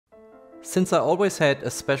Since I always had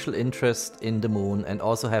a special interest in the moon and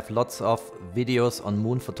also have lots of videos on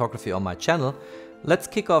moon photography on my channel, let's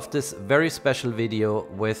kick off this very special video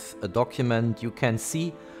with a document you can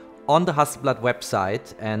see on the Hasselblad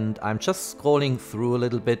website, and I'm just scrolling through a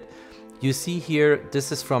little bit. You see here,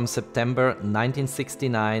 this is from September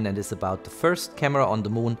 1969 and is about the first camera on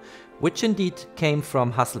the moon, which indeed came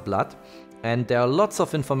from Hasselblad. And there are lots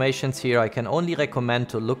of informations here. I can only recommend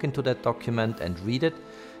to look into that document and read it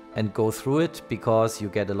and go through it, because you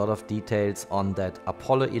get a lot of details on that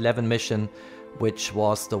Apollo 11 mission, which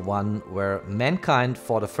was the one where mankind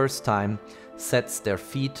for the first time sets their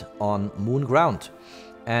feet on moon ground.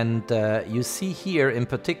 And you see here in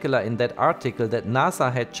particular in that article that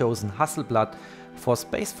NASA had chosen Hasselblad for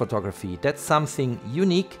space photography. That's something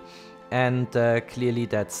unique, and clearly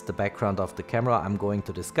that's the background of the camera I'm going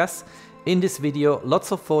to discuss in this video.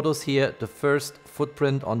 Lots of photos here. The first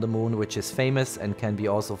footprint on the moon, which is famous and can be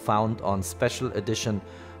also found on special edition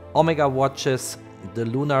Omega watches, the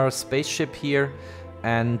lunar spaceship here,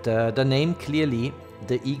 and the name clearly,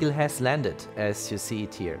 the eagle has landed, as you see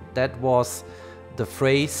it here. That was the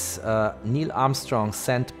phrase Neil Armstrong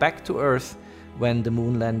sent back to Earth when the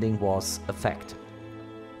moon landing was a fact.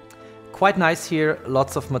 Quite nice here,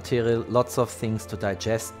 lots of material, lots of things to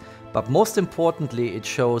digest, but most importantly it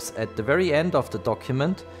shows at the very end of the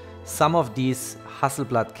document some of these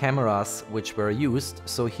Hasselblad cameras which were used.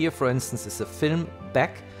 So here for instance is a film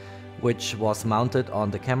back which was mounted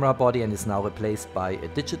on the camera body and is now replaced by a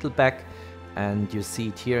digital back. And you see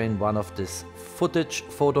it here in one of these footage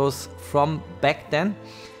photos from back then.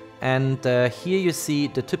 And here you see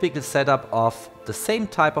the typical setup of the same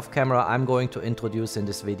type of camera I'm going to introduce in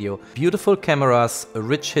this video. Beautiful cameras, a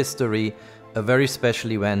rich history, a very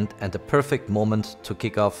special event, and a perfect moment to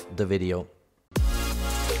kick off the video.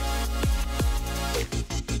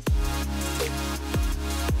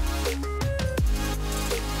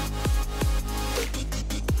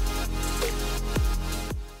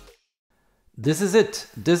 This is it.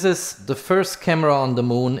 This is the first camera on the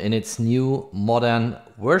moon in its new modern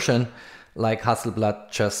version, like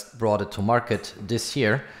Hasselblad just brought it to market this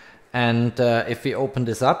year. And if we open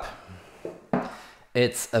this up,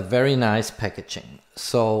 it's a very nice packaging.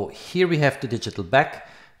 So here we have the digital back.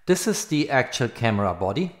 This is the actual camera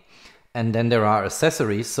body. And then there are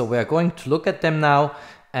accessories. So we're going to look at them now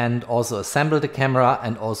and also assemble the camera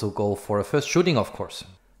and also go for a first shooting, of course.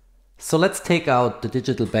 So let's take out the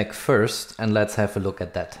digital back first and let's have a look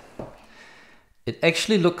at that. It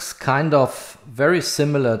actually looks kind of very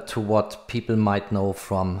similar to what people might know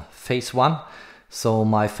from Phase 1. So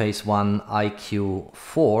my Phase 1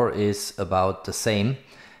 IQ4 is about the same,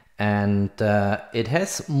 and it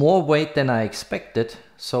has more weight than I expected.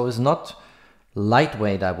 So it's not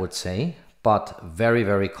lightweight, I would say, but very,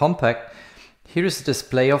 very compact. Here is the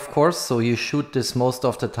display, of course. So you shoot this most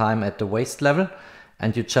of the time at the waist level.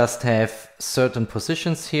 And you just have certain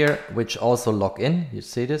positions here, which also lock in. You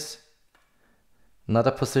see this? Another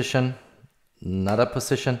position, another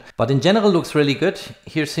position. But in general, looks really good.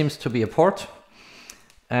 Here seems to be a port.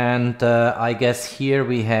 And I guess here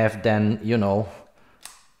we have then, you know,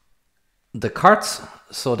 the cards.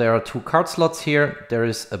 So there are two card slots here. There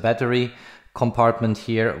is a battery compartment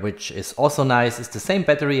here, which is also nice. It's the same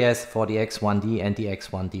battery as for the X1D and the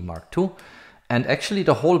X1D Mark II. And actually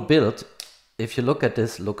the whole build, if you look at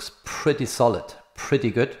this, looks pretty solid,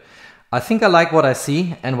 pretty good. I think I like what I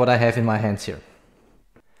see and what I have in my hands here.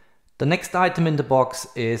 The next item in the box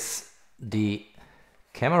is the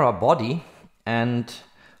camera body. And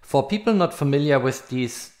for people not familiar with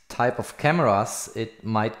these type of cameras, it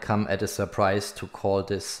might come at a surprise to call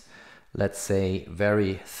this, let's say,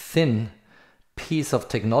 very thin piece of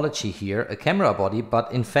technology here a camera body,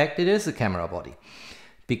 but in fact it is a camera body.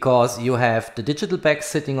 Because you have the digital back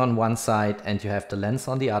sitting on one side and you have the lens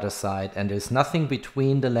on the other side, and there's nothing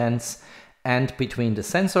between the lens and between the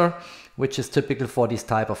sensor, which is typical for these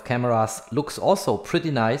type of cameras. Looks also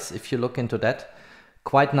pretty nice if you look into that.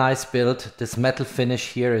 Quite nice build. This metal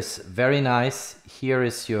finish here is very nice. Here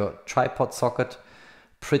is your tripod socket.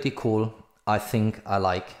 Pretty cool. I think I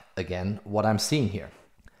like, again, what I'm seeing here.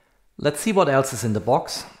 Let's see what else is in the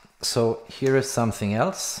box. So here is something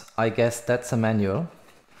else. I guess that's a manual.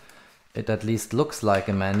 It at least looks like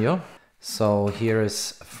a manual. So here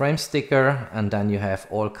is a frame sticker, and then you have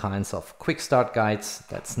all kinds of quick start guides.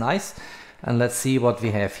 That's nice. And let's see what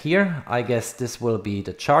we have here. I guess this will be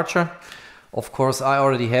the charger. Of course, I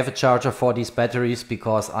already have a charger for these batteries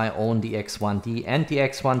because I own the X1D and the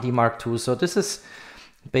X1D Mark II. So this is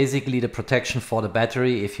basically the protection for the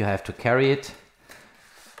battery if you have to carry it.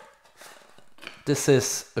 This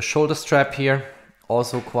is a shoulder strap here,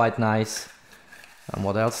 also quite nice. And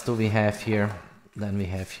what else do we have here? Then we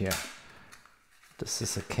have here, this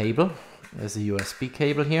is a cable. There's a USB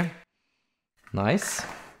cable here. Nice.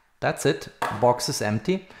 That's it. Box is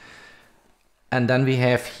empty. And then we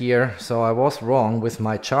have here, so I was wrong with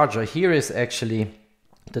my charger. Here is actually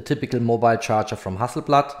the typical mobile charger from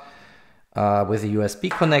Hasselblad with a USB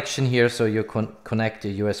connection here. So you connect a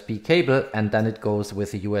USB cable and then it goes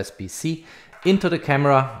with a USB-C into the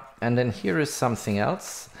camera. And then here is something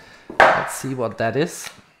else. Let's see what that is.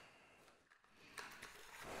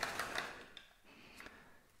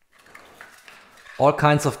 All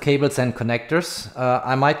kinds of cables and connectors.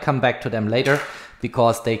 I might come back to them later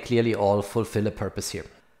because they clearly all fulfill a purpose here.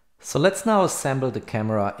 So let's now assemble the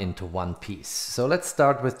camera into one piece. So let's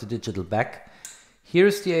start with the digital back. Here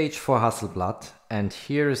is the H4 Hasselblad and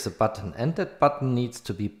here is a button, and that button needs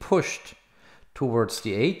to be pushed towards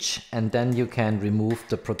the H, and then you can remove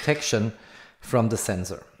the protection from the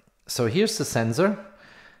sensor. So here's the sensor,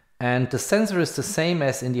 and the sensor is the same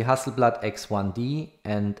as in the Hasselblad X1D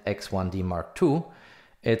and X1D Mark II.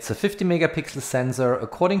 It's a 50 megapixel sensor.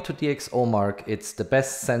 According to DxOMark, it's the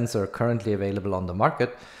best sensor currently available on the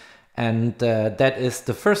market, and that is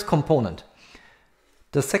the first component.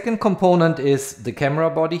 The second component is the camera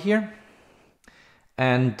body here,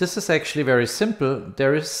 and this is actually very simple.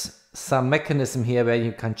 There is some mechanism here where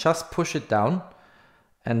you can just push it down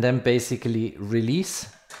and then basically release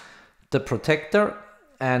the protector.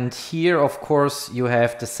 And here, of course, you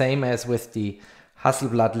have the same as with the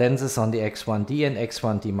Hasselblad lenses on the X1D and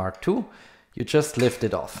X1D Mark II. You just lift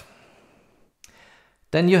it off.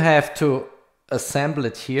 Then you have to assemble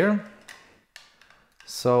it here.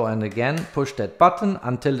 So, and again, push that button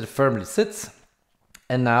until it firmly sits.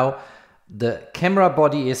 And now the camera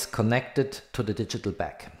body is connected to the digital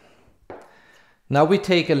back. Now we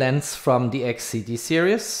take a lens from the XCD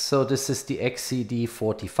series. So this is the XCD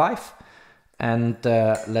 45. And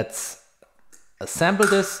let's assemble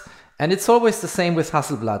this. And it's always the same with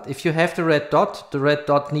Hasselblad. If you have the red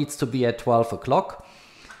dot needs to be at 12 o'clock.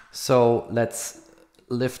 So let's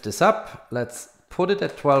lift this up. Let's put it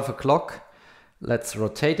at 12 o'clock. Let's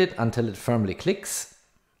rotate it until it firmly clicks.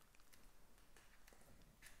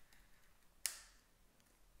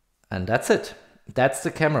 And that's it. That's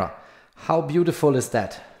the camera. How beautiful is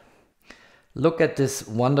that? Look at this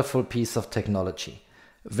wonderful piece of technology.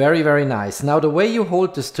 Very, very nice. Now the way you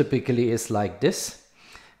hold this typically is like this.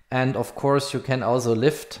 And of course you can also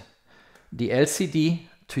lift the LCD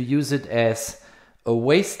to use it as a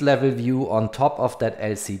waist level view on top of that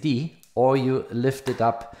LCD, or you lift it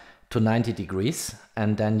up to 90 degrees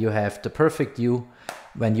and then you have the perfect view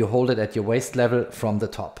when you hold it at your waist level from the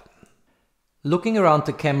top. Looking around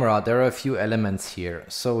the camera, there are a few elements here.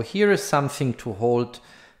 So here is something to hold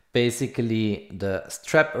basically the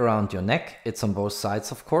strap around your neck. It's on both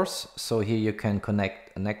sides, of course. So here you can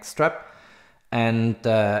connect a neck strap. And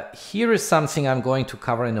here is something I'm going to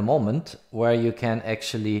cover in a moment, where you can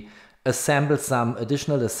actually assemble some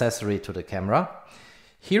additional accessory to the camera.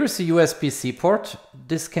 Here is a USB-C port.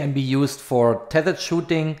 This can be used for tethered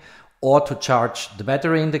shooting or to charge the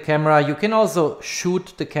battery in the camera. You can also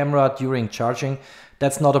shoot the camera during charging.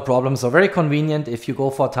 That's not a problem. So very convenient if you go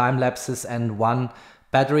for time lapses and one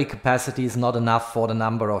battery capacity is not enough for the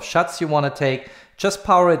number of shots you want to take. Just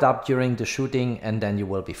power it up during the shooting and then you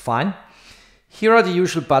will be fine. Here are the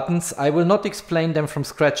usual buttons. I will not explain them from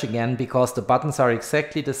scratch again because the buttons are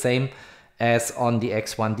exactly the same as on the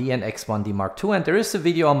X1D and X1D Mark II. And there is a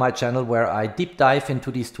video on my channel where I deep dive into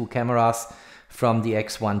these two cameras from the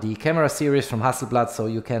X1D camera series from Hasselblad, so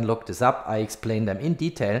you can look this up. I explain them in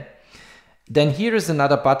detail. Then here is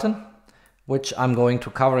another button, which I'm going to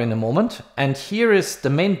cover in a moment. And here is the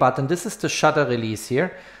main button. This is the shutter release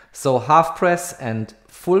here. So half press and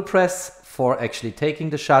full press for actually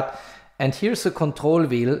taking the shot. And here's a control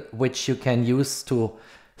wheel, which you can use to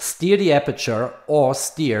steer the aperture or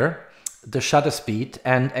steer the shutter speed.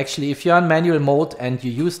 And actually, if you're on manual mode and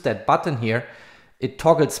you use that button here, it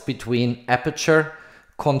toggles between aperture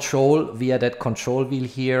control via that control wheel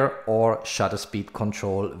here or shutter speed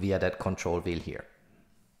control via that control wheel here.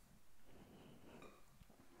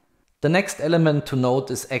 The next element to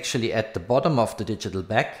note is actually at the bottom of the digital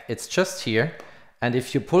back. It's just here. And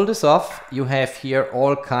if you pull this off, you have here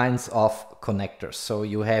all kinds of connectors. So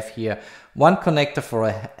you have here one connector for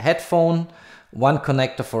a headphone, one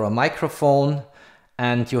connector for a microphone,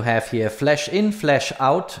 and you have here flash in, flash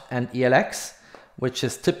out, and ELX, which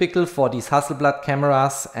is typical for these Hasselblad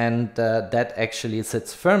cameras, and that actually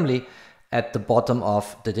sits firmly at the bottom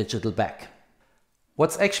of the digital back.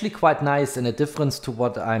 What's actually quite nice, and a difference to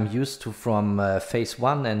what I'm used to from Phase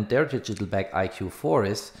 1 and their digital back IQ4,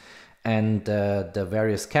 is and the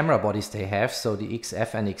various camera bodies they have, so the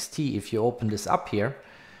XF and XT. If you open this up here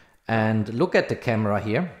and look at the camera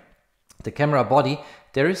here, the camera body,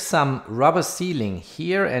 there is some rubber sealing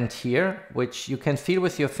here and here, which you can feel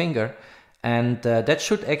with your finger, and that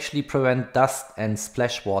should actually prevent dust and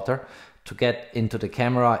splash water to get into the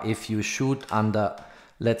camera if you shoot under,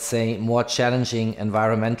 let's say, more challenging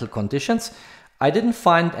environmental conditions. I didn't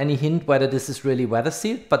find any hint whether this is really weather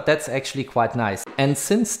sealed, but that's actually quite nice. And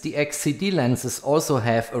since the XCD lenses also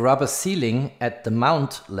have a rubber sealing at the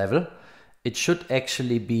mount level, it should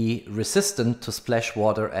actually be resistant to splash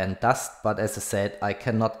water and dust, but as I said, I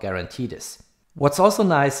cannot guarantee this. What's also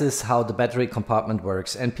nice is how the battery compartment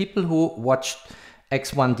works, and people who watched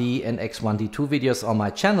X1D and X1D2 videos on my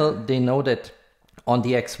channel, they know that on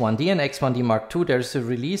the X1D and X1D Mark II there's a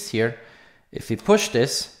release here. If we push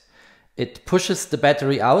this, it pushes the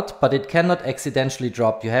battery out, but it cannot accidentally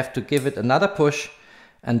drop. You have to give it another push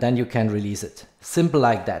and then you can release it. Simple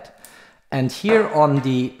like that. And here on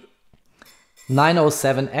the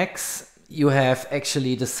 907X, you have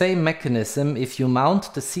actually the same mechanism. If you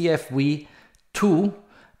mount the CFV II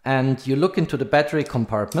and you look into the battery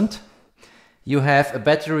compartment, you have a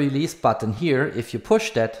battery release button here. If you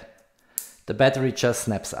push that, the battery just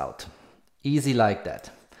snaps out. Easy like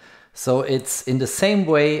that. So it's in the same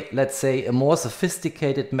way, let's say, a more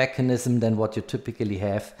sophisticated mechanism than what you typically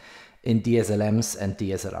have in DSLMs and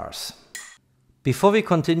DSLRs. Before we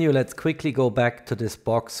continue, let's quickly go back to this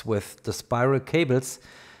box with the spiral cables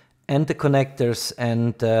and the connectors.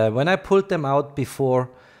 And when I pulled them out before,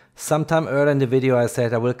 sometime earlier in the video, I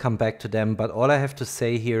said I will come back to them. But all I have to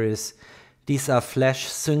say here is these are flash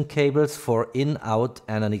sync cables for in, out,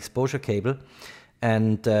 and an exposure cable,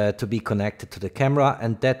 and to be connected to the camera.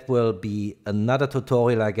 And that will be another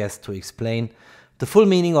tutorial, I guess, to explain the full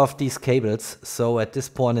meaning of these cables. So at this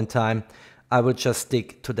point in time, I will just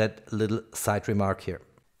stick to that little side remark here.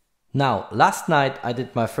 Now, last night I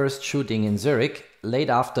did my first shooting in Zurich, late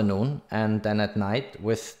afternoon, and then at night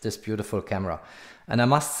with this beautiful camera. And I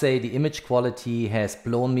must say the image quality has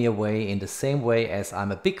blown me away, in the same way as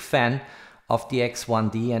I'm a big fan of the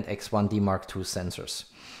X1D and X1D Mark II sensors.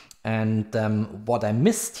 And what I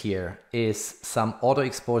missed here is some auto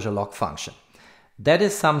exposure lock function. That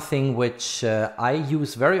is something which I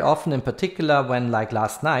use very often, in particular when, like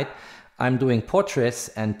last night, I'm doing portraits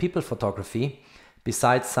and people photography,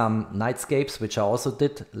 besides some nightscapes, which I also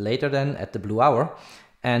did later then at the blue hour.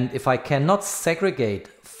 And if I cannot segregate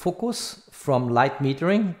focus from light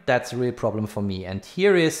metering, that's a real problem for me. And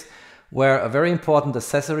here is where a very important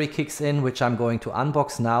accessory kicks in, which I'm going to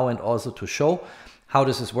unbox now and also to show how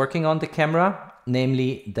this is working on the camera,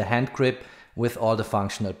 namely the hand grip with all the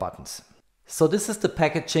functional buttons. So this is the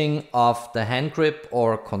packaging of the hand grip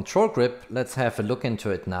or control grip. Let's have a look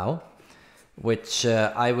into it now, which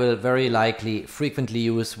I will very likely frequently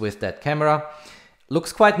use with that camera.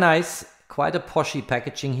 Looks quite nice, quite a poshy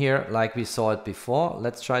packaging here, like we saw it before.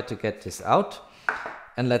 Let's try to get this out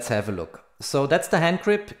and let's have a look. So that's the hand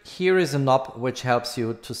grip. Here is a knob which helps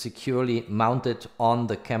you to securely mount it on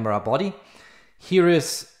the camera body. Here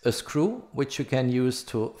is a screw which you can use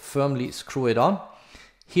to firmly screw it on.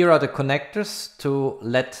 Here are the connectors to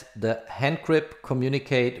let the hand grip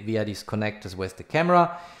communicate via these connectors with the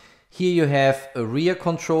camera. Here you have a rear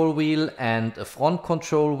control wheel, and a front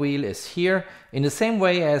control wheel is here in the same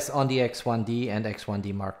way as on the X1D and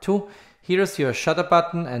X1D Mark II. Here is your shutter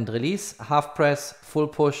button and release, half press, full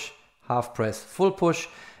push, half press, full push.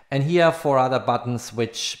 And here are 4 other buttons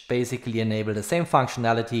which basically enable the same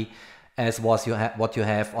functionality as what you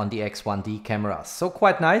have on the X1D cameras. So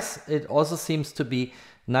quite nice. It also seems to be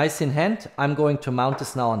nice in hand. I'm going to mount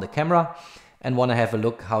this now on the camera and want to have a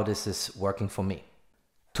look how this is working for me.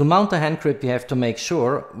 To mount the hand grip, you have to make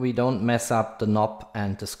sure we don't mess up the knob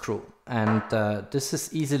and the screw. And this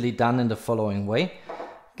is easily done in the following way.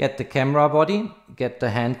 Get the camera body, get the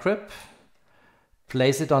hand grip,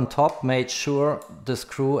 place it on top, make sure the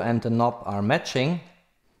screw and the knob are matching,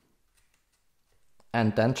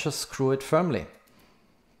 and then just screw it firmly.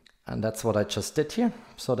 And that's what I just did here.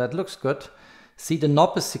 So that looks good. See, the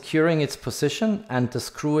knob is securing its position and the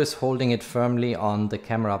screw is holding it firmly on the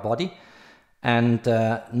camera body. And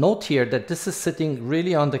note here that this is sitting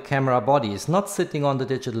really on the camera body. It's not sitting on the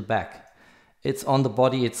digital back. It's on the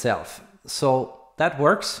body itself. So that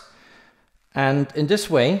works. And in this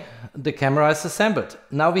way, the camera is assembled.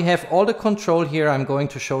 Now we have all the control here. I'm going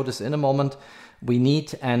to show this in a moment. We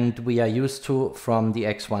need and we are used to from the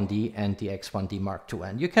X1D and the X1D Mark II.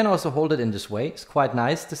 And you can also hold it in this way. It's quite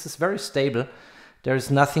nice. This is very stable. There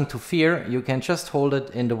is nothing to fear. You can just hold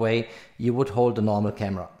it in the way you would hold a normal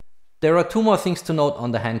camera. There are 2 more things to note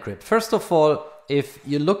on the hand grip. First of all, if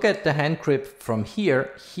you look at the hand grip from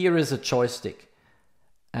here, here is a joystick.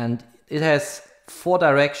 And it has 4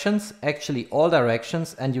 directions, actually all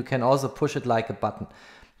directions, and you can also push it like a button.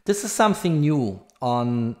 This is something new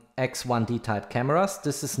on X1D type cameras.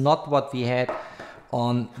 This is not what we had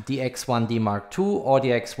on the X1D Mark II or the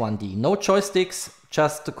X1D. No joysticks,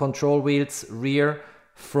 just the control wheels, rear,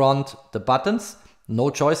 front, the buttons, no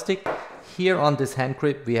joystick. Here on this hand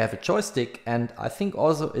grip we have a joystick, and I think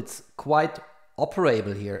also it's quite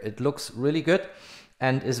operable here. It looks really good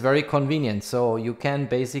and is very convenient. So you can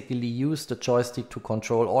basically use the joystick to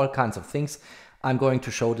control all kinds of things. I'm going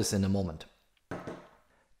to show this in a moment.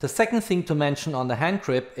 The second thing to mention on the hand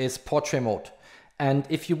grip is portrait mode. And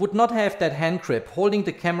if you would not have that hand grip, holding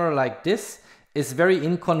the camera like this is very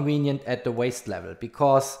inconvenient at the waist level,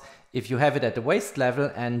 because if you have it at the waist level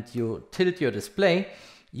and you tilt your display,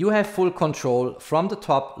 you have full control from the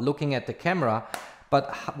top looking at the camera.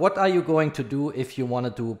 But what are you going to do if you want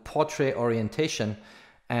to do portrait orientation?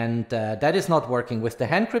 And that is not working with the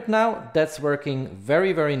hand grip now. That's working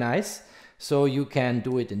very, very nice. So you can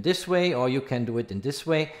do it in this way or you can do it in this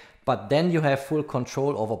way, but then you have full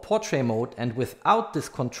control over portrait mode. And without this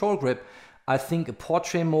control grip, I think a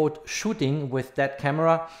portrait mode shooting with that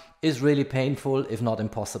camera is really painful, if not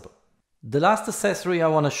impossible. The last accessory I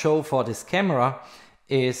want to show for this camera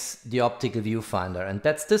is the optical viewfinder, and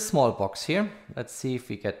that's this small box here. Let's see if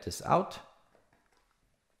we get this out.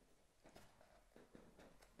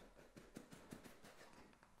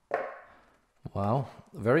 Wow,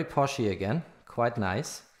 very poshy again, quite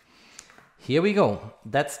nice. Here we go,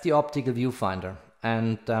 that's the optical viewfinder,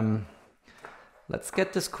 and let's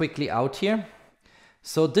get this quickly out here.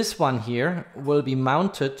 So this one here will be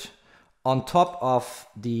mounted on top of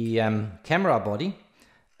the camera body,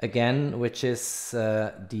 again, which is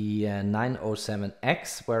the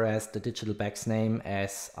 907X, whereas the digital back's name,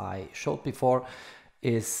 as I showed before,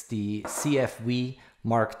 is the CFV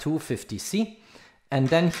Mark II 50C. And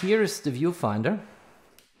then here is the viewfinder.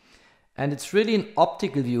 And it's really an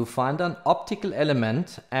optical viewfinder, an optical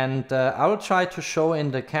element. And I will try to show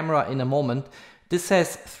in the camera in a moment. This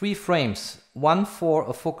has 3 frames, one for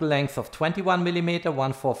a focal length of 21 millimeter,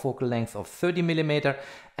 one for a focal length of 30 millimeter,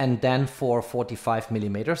 and then for 45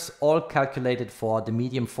 millimeters, all calculated for the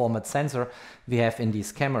medium format sensor we have in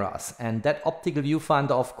these cameras. And that optical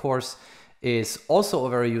viewfinder, of course, is also a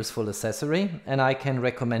very useful accessory, and I can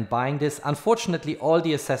recommend buying this. Unfortunately, all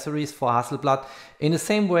the accessories for Hasselblad, in the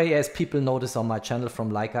same way as people notice on my channel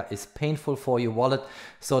from Leica, is painful for your wallet.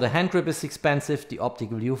 So the hand grip is expensive, the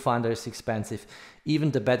optical viewfinder is expensive, even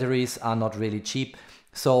the batteries are not really cheap.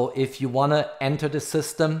 So if you want to enter the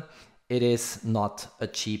system, it is not a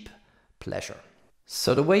cheap pleasure.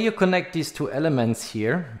 So the way you connect these 2 elements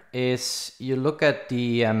here is you look at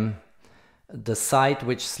the side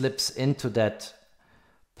which slips into that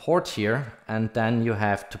port here, and then you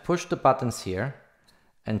have to push the buttons here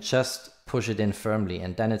and just push it in firmly,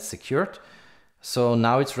 and then it's secured. So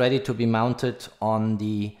now it's ready to be mounted on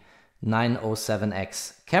the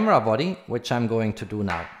 907X camera body, which I'm going to do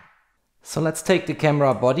now. So let's take the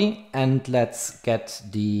camera body and let's get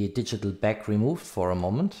the digital back removed for a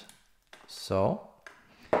moment. So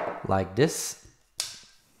like this.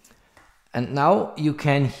 And now you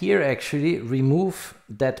can here actually remove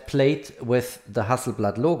that plate with the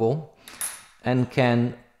Hasselblad logo and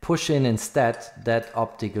can push in instead that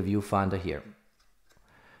optical viewfinder here,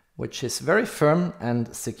 which is very firm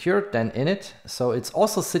and secured then in it. So it's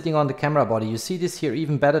also sitting on the camera body. You see this here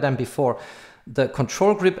even better than before. The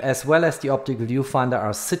control grip as well as the optical viewfinder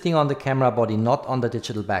are sitting on the camera body, not on the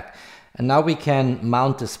digital back. And now we can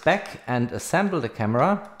mount this back and assemble the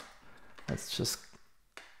camera. Let's just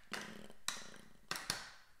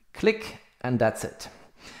click, and that's it.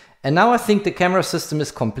 And now I think the camera system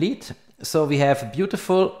is complete. So we have a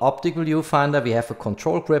beautiful optical viewfinder, we have a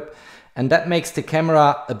control grip, and that makes the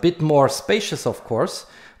camera a bit more spacious, of course,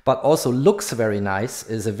 but also looks very nice,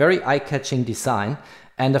 is a very eye-catching design,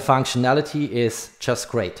 and the functionality is just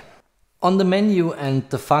great. On the menu and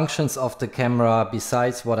the functions of the camera,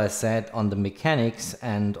 besides what I said on the mechanics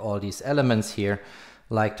and all these elements here,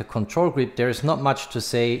 like the control grip, there is not much to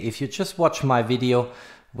say. If you just watch my video,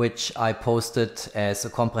 which I posted as a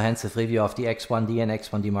comprehensive review of the X1D and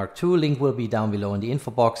X1D Mark II. Link will be down below in the info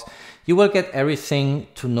box. You will get everything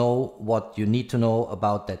to know what you need to know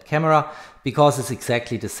about that camera, because it's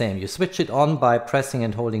exactly the same. You switch it on by pressing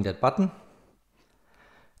and holding that button.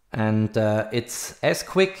 And it's as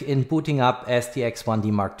quick in booting up as the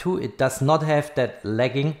X1D Mark II. It does not have that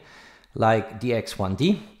lagging like the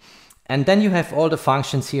X1D. And then you have all the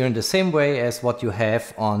functions here in the same way as what you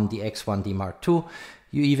have on the X1D Mark II.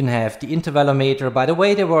 You even have the intervalometer. By the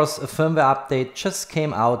way, there was a firmware update just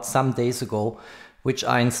came out some days ago, which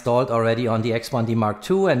I installed already on the X1D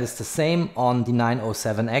Mark II, and it's the same on the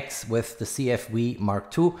 907X with the CFV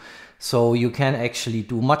Mark II. So you can actually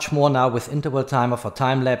do much more now with interval timer for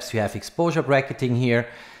time lapse. You have exposure bracketing here,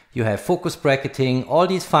 you have focus bracketing, all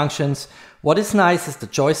these functions. What is nice is the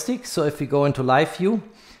joystick. So if we go into live view,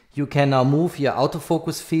 you can now move your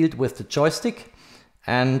autofocus field with the joystick.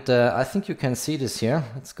 And I think you can see this here.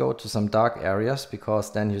 Let's go to some dark areas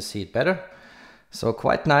because then you see it better. So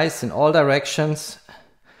quite nice in all directions.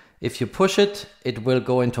 If you push it, it will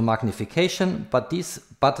go into magnification, but these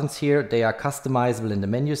buttons here, they are customizable in the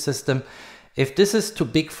menu system. If this is too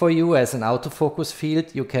big for you as an autofocus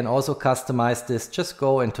field, you can also customize this. Just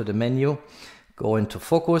go into the menu, go into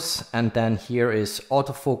focus, and then here is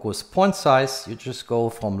autofocus point size. You just go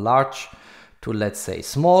from large to, let's say,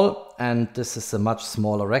 small, and this is a much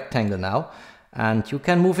smaller rectangle now. And you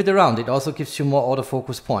can move it around. It also gives you more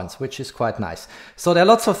autofocus points, which is quite nice. So there are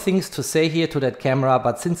lots of things to say here to that camera,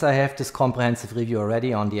 but since I have this comprehensive review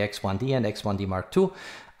already on the X1D and X1D Mark II,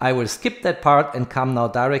 I will skip that part and come now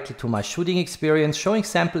directly to my shooting experience, showing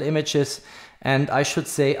sample images. And I should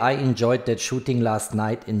say I enjoyed that shooting last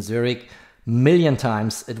night in Zurich million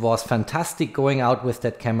times. It was fantastic going out with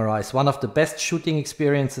that camera. It's one of the best shooting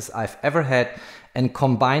experiences I've ever had, and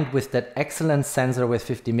combined with that excellent sensor with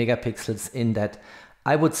 50 megapixels in that,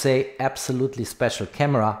 I would say, absolutely special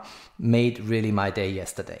camera, made really my day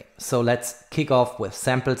yesterday. So let's kick off with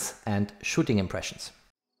samples and shooting impressions.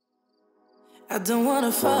 I don't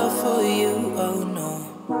wanna fall for you, oh no,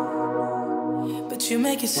 but you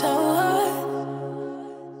make it so hard.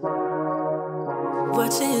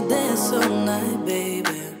 Watching you dance all night,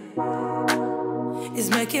 baby, is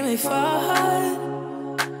making me fall hard.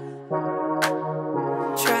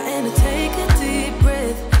 Trying to take a deep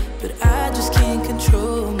breath, but I just can't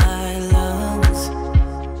control my lungs.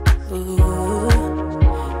 Ooh.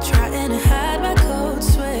 Trying to hide my cold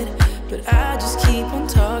sweat, but I just keep on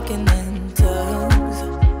talking in tongues.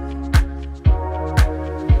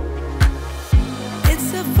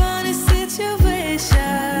 It's a funny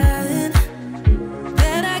situation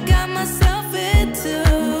that I got myself into.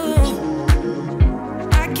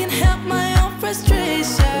 I can't help my own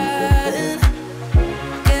frustration.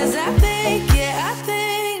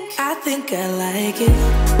 I like it.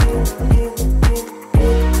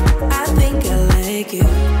 I think I like it.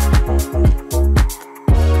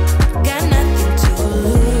 Got nothing to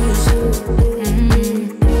lose.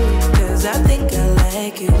 Cause I think I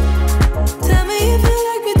like it. Tell me if you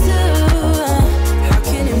like me too. How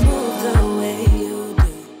can you move the way you do?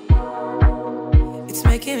 It's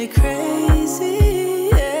making me crazy,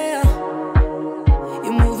 yeah.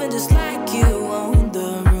 You're moving just like you own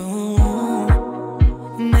the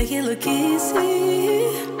room. Make it look easy.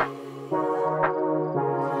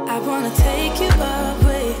 I wanna take you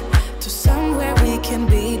away to somewhere we can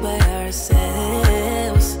be by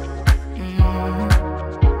ourselves.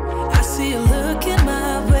 I see you looking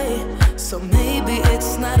my way, so maybe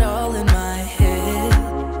it's not all in my head.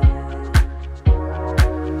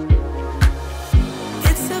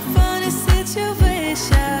 It's a funny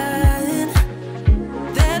situation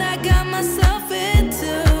that I got myself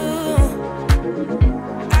into.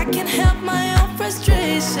 I can't help my own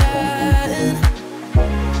frustration.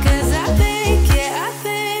 Cause I think, yeah,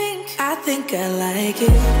 I think I like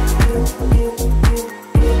it.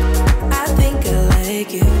 I think I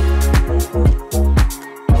like it.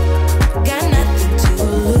 Got nothing to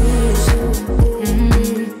lose.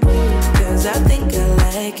 Cause I think I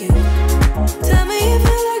like it. Tell me if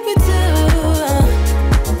you like me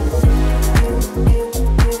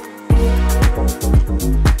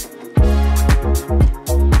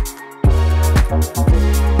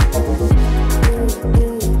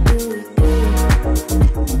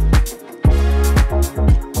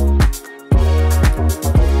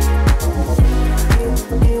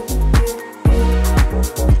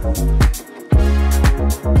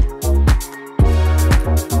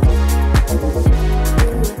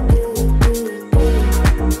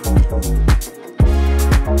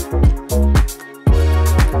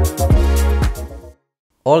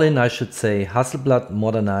All in, I should say, Hasselblad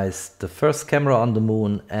modernized the first camera on the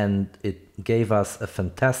moon, and it gave us a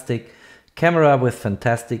fantastic camera with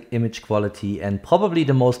fantastic image quality, and probably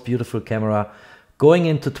the most beautiful camera going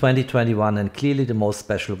into 2021, and clearly the most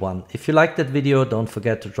special one. If you liked that video, don't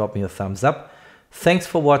forget to drop me a thumbs up. Thanks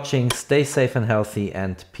for watching, stay safe and healthy,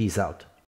 and peace out.